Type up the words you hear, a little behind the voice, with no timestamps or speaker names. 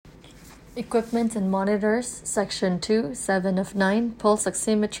Equipment and monitors, Section 2, 7 of 9, pulse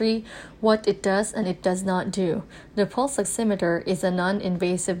oximetry, what it does and it does not do. The pulse oximeter is a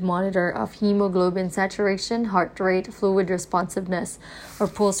non-invasive monitor of hemoglobin saturation, heart rate, fluid responsiveness, or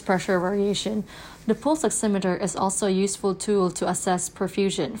pulse pressure variation. The pulse oximeter is also a useful tool to assess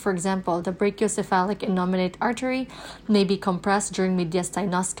perfusion. For example, the brachiocephalic innominate artery may be compressed during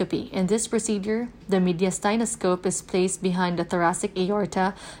mediastinoscopy. In this procedure, the mediastinoscope is placed behind the thoracic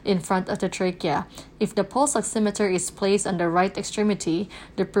aorta in front of the trachea. If the pulse oximeter is placed on the right extremity,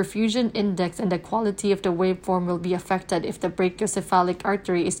 the perfusion index and the quality of the waveform will be affected if the brachiocephalic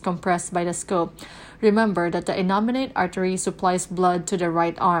artery is compressed by the scope. Remember that the innominate artery supplies blood to the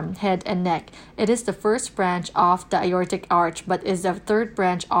right arm, head, and neck. It is the first branch of the aortic arch, but is the third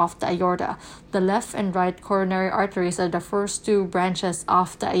branch of the aorta. The left and right coronary arteries are the first two branches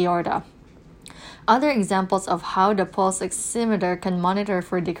of the aorta. Other examples of how the pulse oximeter can monitor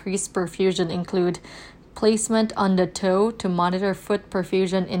for decreased perfusion include placement on the toe to monitor foot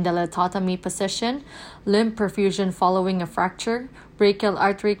perfusion in the lithotomy position, limb perfusion following a fracture, brachial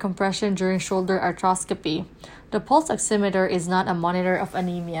artery compression during shoulder arthroscopy. The pulse oximeter is not a monitor of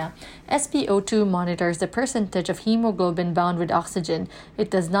anemia. SpO2 monitors the percentage of hemoglobin bound with oxygen. It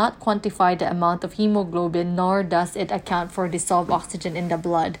does not quantify the amount of hemoglobin, nor does it account for dissolved oxygen in the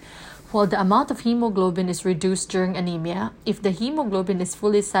blood. While the amount of hemoglobin is reduced during anemia, if the hemoglobin is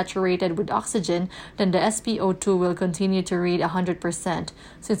fully saturated with oxygen, then the SpO2 will continue to read 100%.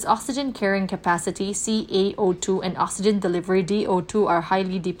 Since oxygen carrying capacity CaO2 and oxygen delivery DO2 are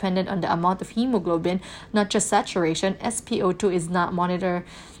highly dependent on the amount of hemoglobin, not just saturation, SpO2 is not a monitor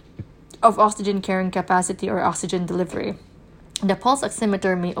of oxygen carrying capacity or oxygen delivery. The pulse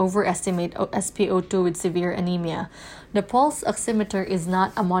oximeter may overestimate SpO2 with severe anemia. The pulse oximeter is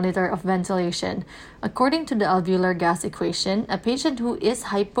not a monitor of ventilation. According to the alveolar gas equation, a patient who is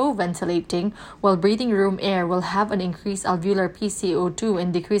hypoventilating while breathing room air will have an increased alveolar PCO2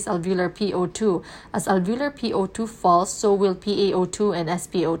 and decreased alveolar PO2. As alveolar PO2 falls, so will PaO2 and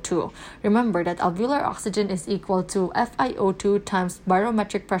SpO2. Remember that alveolar oxygen is equal to FiO2 times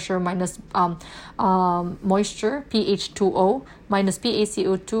barometric pressure minus moisture, pH2O, minus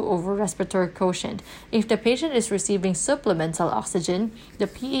PaCO2 over respiratory quotient. If the patient is receiving supplemental oxygen, the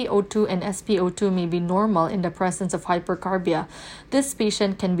PaO2 and SpO2 may be normal in the presence of hypercarbia. This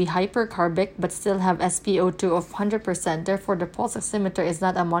patient can be hypercarbic but still have SpO2 of 100%. Therefore, the pulse oximeter is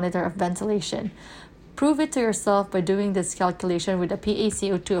not a monitor of ventilation. Prove it to yourself by doing this calculation with a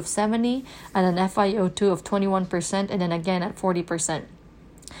PaCO2 of 70 and an FiO2 of 21% and then again at 40%.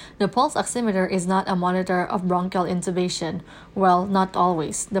 The pulse oximeter is not a monitor of bronchial intubation. Well, not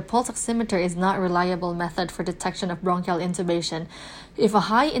always. The pulse oximeter is not a reliable method for detection of bronchial intubation. If a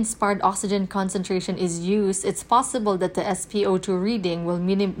high inspired oxygen concentration is used, it's possible that the SpO2 reading will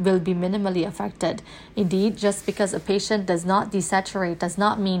be minimally affected. Indeed, just because a patient does not desaturate does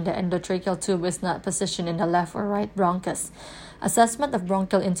not mean the endotracheal tube is not positioned in the left or right bronchus. Assessment of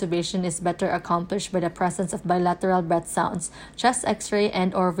bronchial intubation is better accomplished by the presence of bilateral breath sounds, chest X-ray,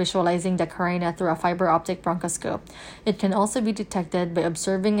 and/or visualizing the carina through a fiber optic bronchoscope. It can also be detected by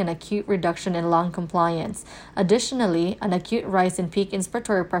observing an acute reduction in lung compliance. Additionally, an acute rise in peak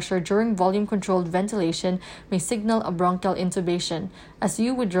inspiratory pressure during volume-controlled ventilation may signal a bronchial intubation. As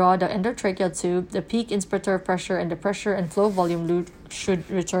you withdraw the endotracheal tube, the peak inspiratory pressure and the pressure and flow volume loop should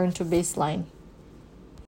return to baseline.